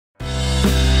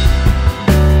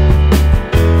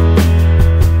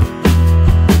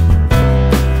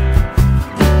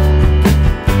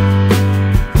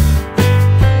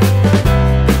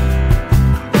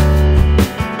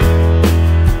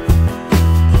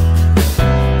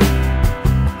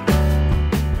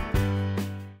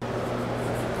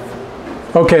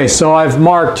Okay, so I've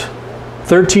marked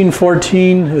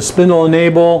 1314 is spindle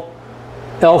enable,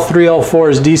 L3,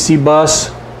 L4 is DC bus.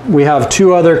 We have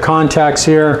two other contacts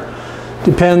here.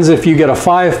 Depends if you get a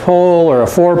 5-pole or a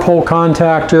 4-pole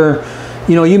contactor.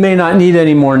 You know, you may not need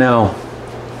any more now.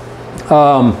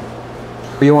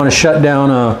 You want to shut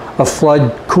down a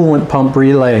flood coolant pump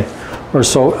relay or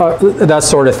so, that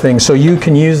sort of thing. So you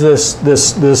can use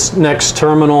this next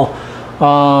terminal.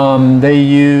 They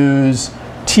use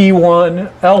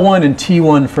T1, L1 and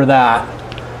T1 for that.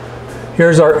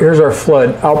 Here's our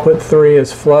flood. Output 3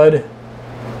 is flood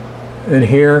in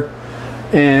here.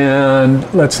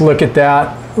 And let's look at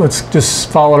that. Let's just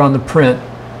follow it on the print.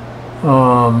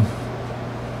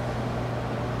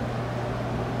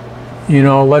 You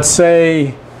know, let's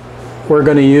say we're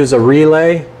going to use a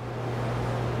relay.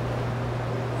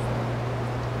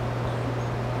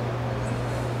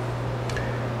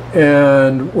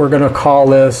 And we're going to call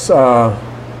this,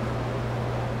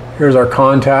 here's our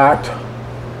contact.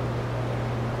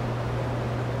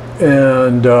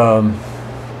 And,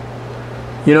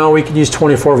 you know, we could use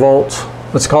 24 volts.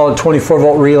 Let's call it 24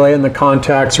 volt relay, and the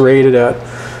contact's rated at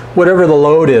whatever the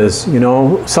load is, you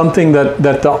know, something that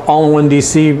the all-in-one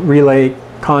DC relay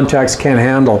contacts can't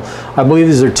handle. I believe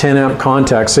these are 10 amp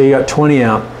contacts, so you got 20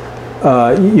 amp.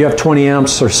 You have 20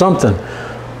 amps or something.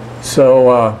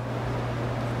 So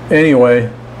anyway,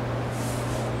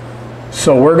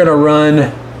 so we're going to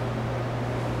run,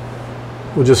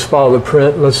 we'll just follow the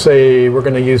print. Let's say we're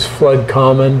going to use flood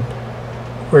common.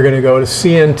 We're going to go to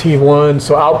CNT1.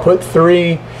 So output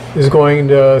 3 is going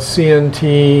to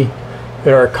CNT,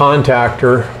 our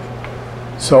contactor.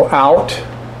 So out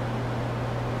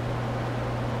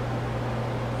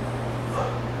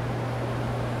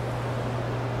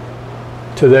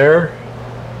to there.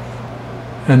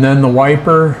 And then the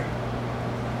wiper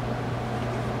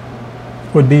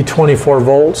would be 24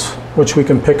 volts, which we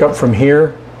can pick up from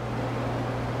here.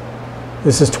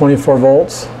 This is 24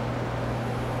 volts.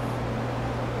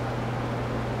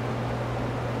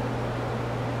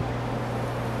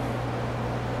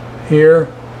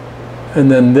 Here, and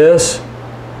then this,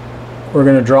 we're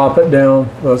going to drop it down.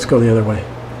 Well, let's go the other way.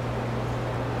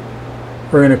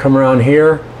 We're going to come around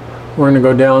here. We're going to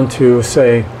go down to,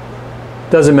 say,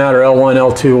 doesn't matter, L1,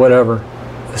 L2, whatever,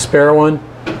 the spare one.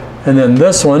 And then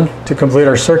this one, to complete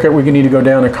our circuit, we need to go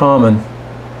down to common.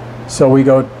 So we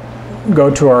go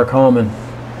to our common.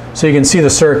 So you can see the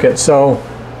circuit. So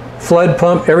flood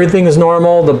pump, everything is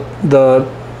normal. The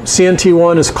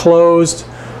CNT1 is closed.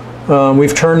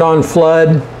 We've turned on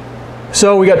flood.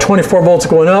 So we got 24 volts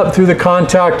going up through the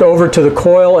contact over to the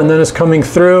coil, and then it's coming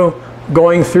through,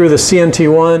 going through the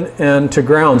CNT1 and to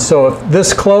ground. So if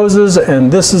this closes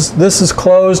and this is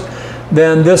closed,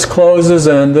 then this closes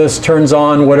and this turns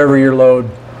on whatever your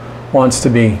load wants to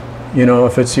be. You know,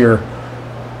 if it's your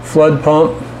flood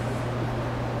pump,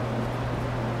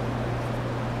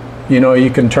 you know, you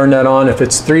can turn that on. If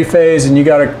it's 3-phase and you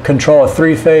got to control a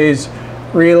 3-phase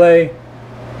relay,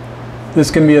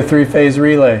 this can be a 3-phase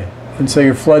relay. And so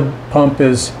your flood pump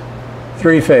is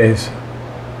 3-phase.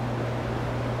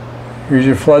 Here's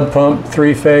your flood pump,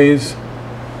 3-phase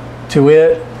to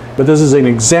it. But this is an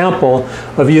example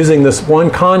of using this one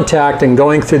contact and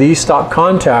going through the e-stop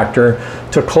contactor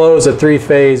to close a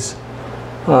 3-phase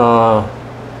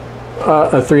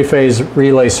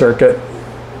relay circuit.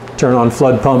 Turn on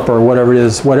flood pump or whatever it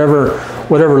is,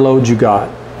 whatever load you got.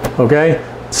 Okay?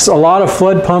 A lot of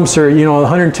flood pumps are, you know,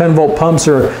 110 volt pumps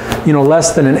are, you know,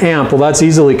 less than an amp. Well, that's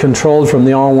easily controlled from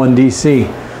the all-in-one DC.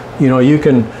 You know, you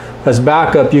can, as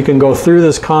backup, you can go through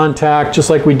this contact just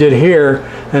like we did here,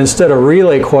 and instead of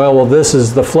relay coil, well, this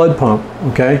is the flood pump,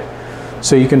 okay?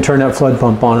 So you can turn that flood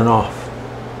pump on and off.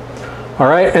 All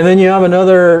right, and then you have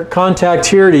another contact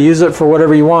here to use it for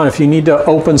whatever you want. If you need to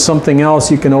open something else,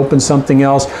 you can open something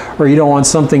else, or you don't want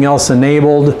something else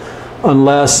enabled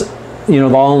unless, you know,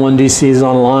 the all-in-one DC is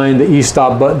online, the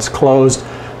e-stop button's closed,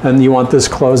 and you want this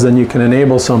closed, then you can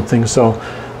enable something. So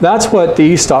that's what the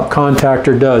e-stop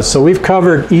contactor does. So we've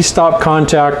covered e-stop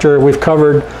contactor, we've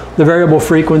covered the variable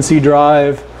frequency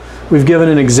drive, we've given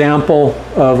an example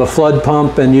of a flood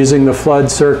pump and using the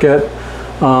flood circuit.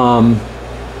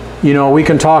 You know, we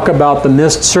can talk about the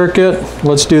mist circuit.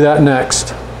 Let's do that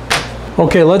next.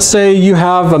 Okay, let's say you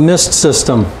have a mist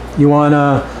system. You want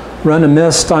to run a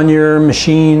mist on your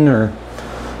machine, or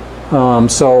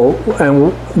and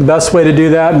the best way to do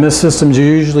that, mist systems are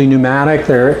usually pneumatic,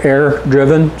 they're air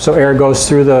driven, so air goes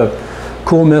through the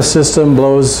cool mist system,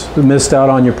 blows the mist out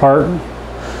on your part.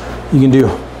 You can do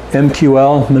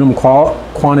MQL, minimum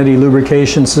quantity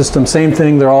lubrication system, same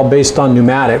thing, they're all based on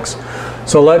pneumatics.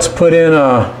 So let's put in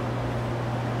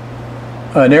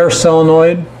an air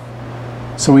solenoid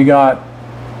So we got,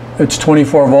 it's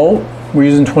 24 volt. We're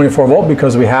using 24 volt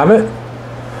because we have it.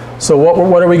 So what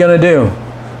are we going to do?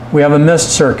 We have a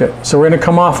missed circuit. So we're going to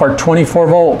come off our 24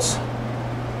 volts.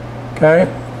 Okay?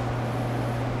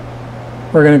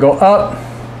 We're going to go up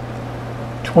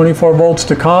 24 volts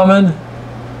to common,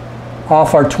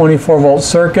 off our 24 volt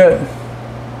circuit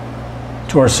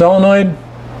to our solenoid,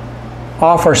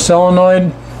 off our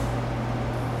solenoid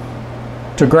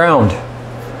to ground.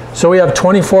 So we have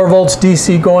 24 volts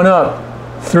DC going up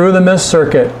through the missed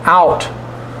circuit out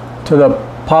to the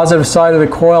positive side of the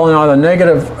coil and on the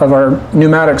negative of our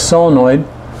pneumatic solenoid.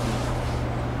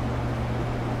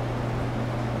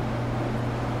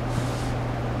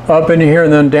 Up into here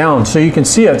and then down, so you can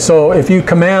see it. So if you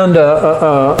command,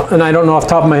 and I don't know off the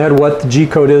top of my head what the G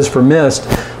code is for mist,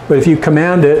 but if you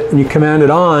command it and you command it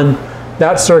on,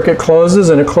 that circuit closes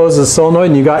and it closes the solenoid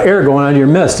and you got air going out of your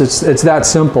mist. It's that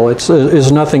simple. It's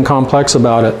nothing complex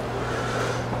about it.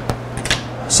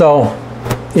 So,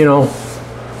 you know,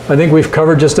 I think we've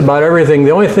covered just about everything. The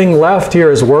only thing left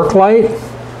here is work light.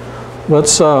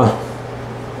 Let's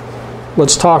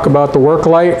talk about the work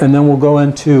light and then we'll go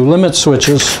into limit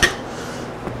switches.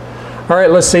 All right,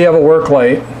 let's say you have a work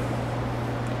light.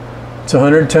 It's a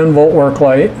 110 volt work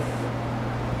light.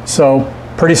 So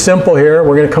pretty simple here.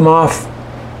 We're going to come off,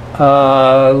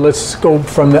 let's go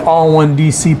from the all-in-one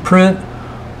DC print.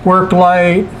 Work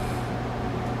light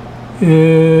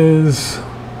is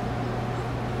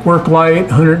work light,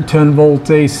 110 volts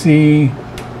AC.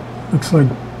 Looks like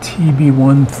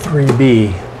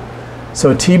TB13B.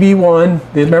 So TB1,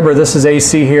 remember this is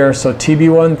AC here, so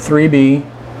TB1 3B.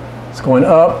 It's going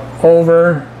up,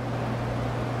 over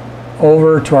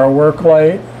to our work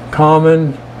light,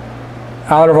 common,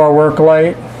 out of our work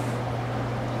light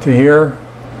to here,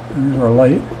 there's our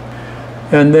light.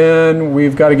 And then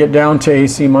we've got to get down to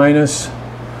AC minus.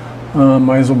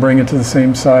 Might as well bring it to the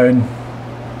same side.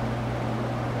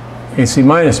 AC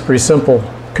minus, pretty simple.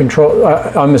 Control,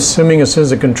 I'm assuming as soon as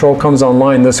the control comes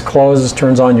online, this closes,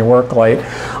 turns on your work light.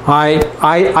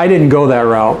 I didn't go that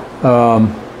route.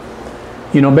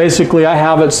 You know, basically I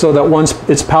have it so that once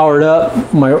it's powered up,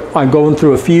 I'm going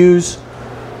through a fuse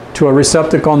to a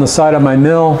receptacle on the side of my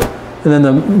mill, and then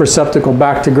the receptacle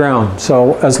back to ground.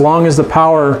 So as long as the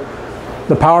power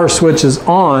switch is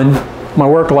on, my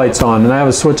work light's on, and I have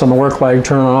a switch on the work light,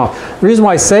 turn it on off. The reason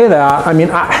why I say that, I mean,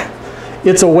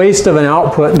 it's a waste of an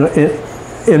output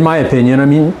in my opinion. I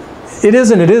mean, it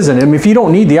is and it isn't. I mean, if you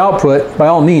don't need the output, by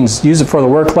all means, use it for the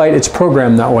work light. It's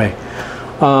programmed that way.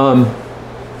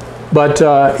 But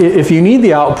if you need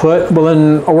the output, well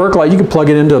then a work light, you can plug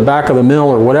it into the back of the mill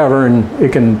or whatever, and you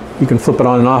can flip it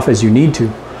on and off as you need to.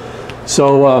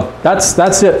 So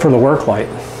that's it for the work light.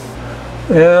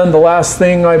 And the last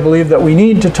thing I believe that we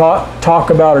need to talk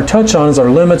about or touch on is our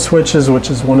limit switches, which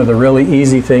is one of the really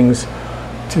easy things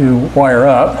to wire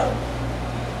up.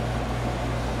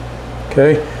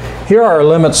 Okay, here are our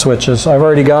limit switches. I've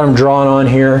already got them drawn on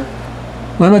here.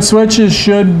 Limit switches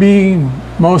should be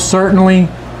most certainly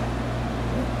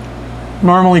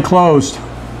normally closed.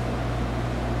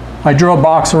 I drew a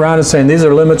box around it saying these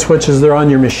are limit switches, they're on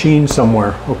your machine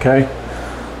somewhere, okay?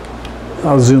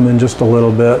 I'll zoom in just a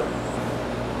little bit.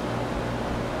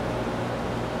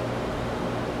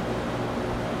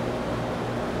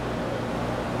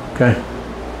 Okay.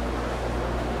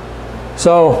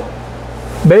 So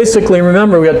basically,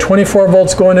 remember, we got 24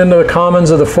 volts going into the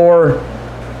commons of the four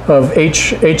of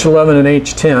H11 and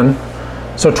H10.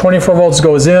 So 24 volts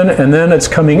goes in, and then it's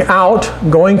coming out,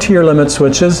 going to your limit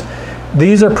switches.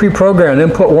 These are pre-programmed.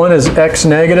 Input 1 is X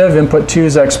negative, input 2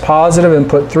 is X positive,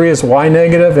 input 3 is Y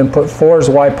negative, input 4 is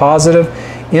Y positive,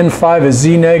 in 5 is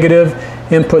Z negative,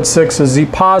 input 6 is Z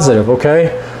positive,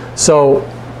 okay? So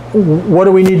what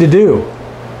do we need to do?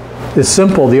 It's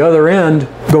simple. The other end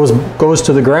goes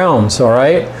to the grounds, all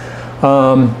right?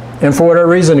 And for whatever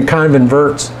reason, it kind of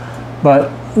inverts. But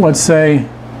let's say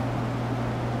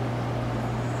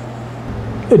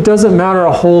it doesn't matter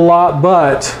a whole lot,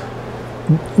 but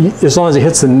as long as it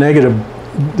hits the negative,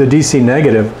 the DC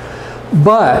negative.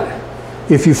 But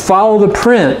if you follow the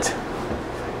print,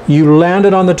 you land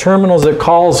it on the terminals it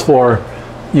calls for.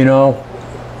 You know,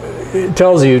 it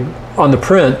tells you on the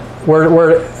print where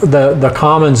the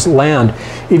commons land.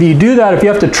 If you do that, if you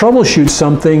have to troubleshoot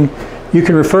something, you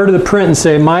can refer to the print and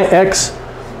say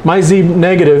my Z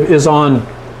negative is on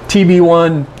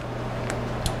TB1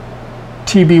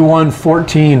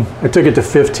 14. I took it to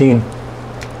 15.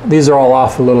 These are all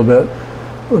off a little bit.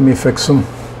 Let me fix them.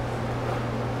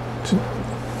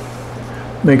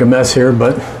 Make a mess here,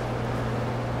 but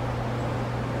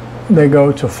they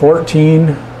go to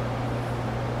 14.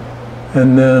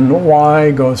 And then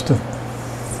Y goes to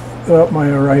Oh, my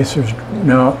eraser's,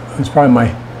 no, it's probably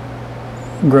my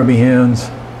grubby hands.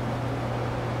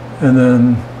 And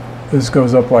then this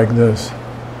goes up like this.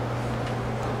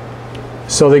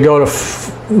 So they go to,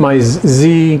 my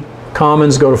Z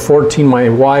commons go to 14, my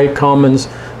Y commons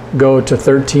go to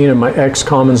 13, and my X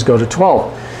commons go to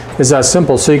 12. It's that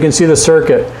simple. So you can see the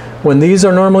circuit. When these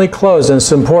are normally closed, and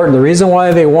it's important, the reason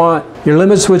why they want your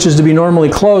limit switches to be normally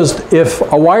closed, if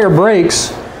a wire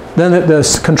breaks, then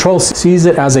the control sees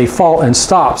it as a fault and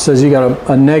stops, says you got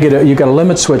a negative, you got a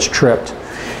limit switch tripped.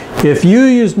 If you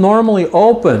use normally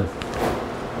open,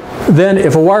 then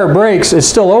if a wire breaks, it's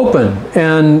still open,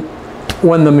 and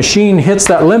when the machine hits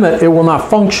that limit, it will not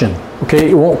function, okay?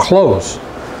 It won't close.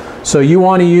 So you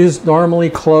want to use normally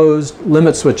closed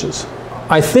limit switches.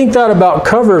 I think that about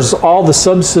covers all the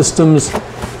subsystems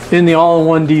in the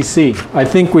all-in-one DC. I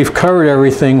think we've covered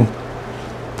everything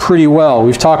pretty well.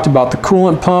 We've talked about the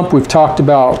coolant pump, we've talked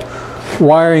about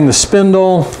wiring the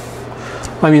spindle.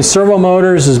 I mean, servo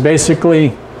motors is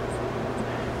basically,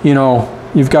 you know,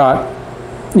 you've got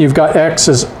X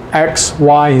as X,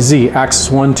 Y, Z, axis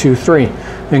 1, 2, 3.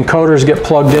 Encoders get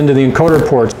plugged into the encoder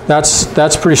ports.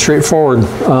 That's pretty straightforward.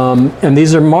 And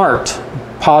these are marked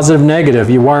positive, negative.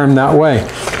 You wire them that way.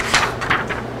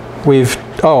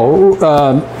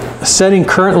 Setting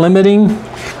current limiting.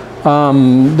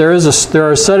 There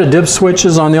are a set of dip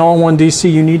switches on the all-in-one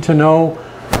DC. You need to know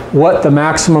what the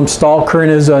maximum stall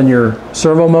current is on your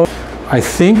servo motor. I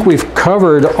think we've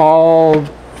covered all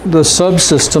the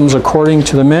subsystems according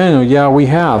to the manual. Yeah, we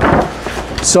have.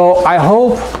 So I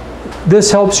hope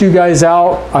this helps you guys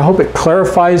out. I hope it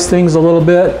clarifies things a little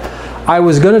bit. I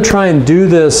was going to try and do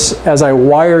this as I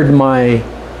wired my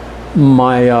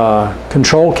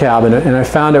control cabinet, and I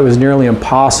found it was nearly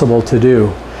impossible to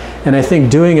do. And I think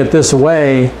doing it this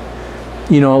way,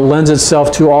 you know, lends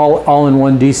itself to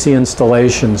all-in-one DC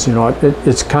installations. You know,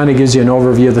 it kind of gives you an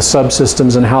overview of the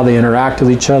subsystems and how they interact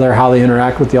with each other, how they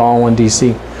interact with the all-in-one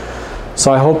DC.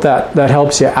 So I hope that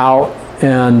helps you out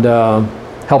and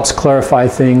helps clarify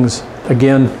things.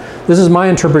 Again, this is my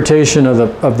interpretation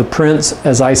of the prints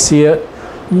as I see it.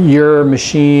 Your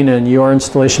machine and your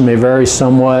installation may vary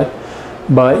somewhat,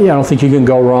 but yeah, I don't think you can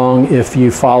go wrong if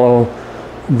you follow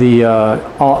the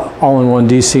all-in-one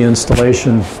DC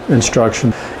installation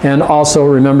instruction. And also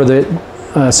remember that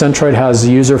Centroid has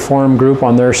a user forum group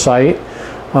on their site.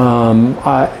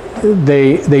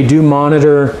 They do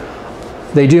monitor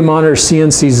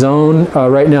CNC Zone.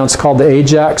 Right now it's called the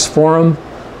Ajax forum.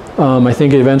 I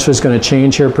think it eventually is going to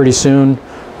change here pretty soon.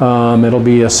 It'll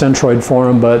be a Centroid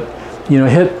forum, but you know,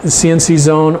 hit CNC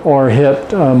Zone or hit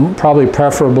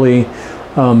preferably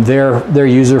their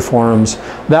user forums.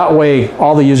 That way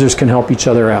all the users can help each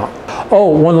other out. Oh,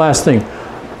 one last thing.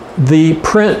 The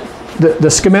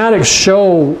schematics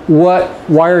show what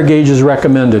wire gauge is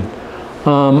recommended.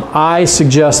 I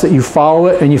suggest that you follow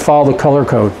it and you follow the color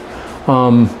code.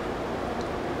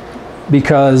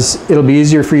 Because it'll be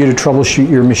easier for you to troubleshoot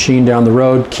your machine down the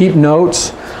road. Keep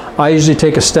notes. I usually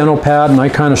take a steno pad and I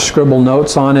kind of scribble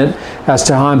notes on it as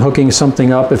to how I'm hooking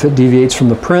something up if it deviates from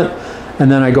the print,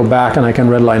 and then I go back and I can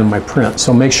redline in my print.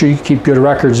 So make sure you keep good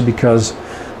records, because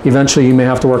eventually you may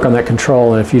have to work on that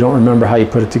control, and if you don't remember how you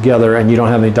put it together and you don't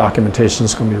have any documentation,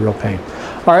 it's going to be a real pain.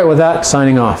 All right, with that,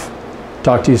 signing off.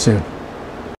 Talk to you soon.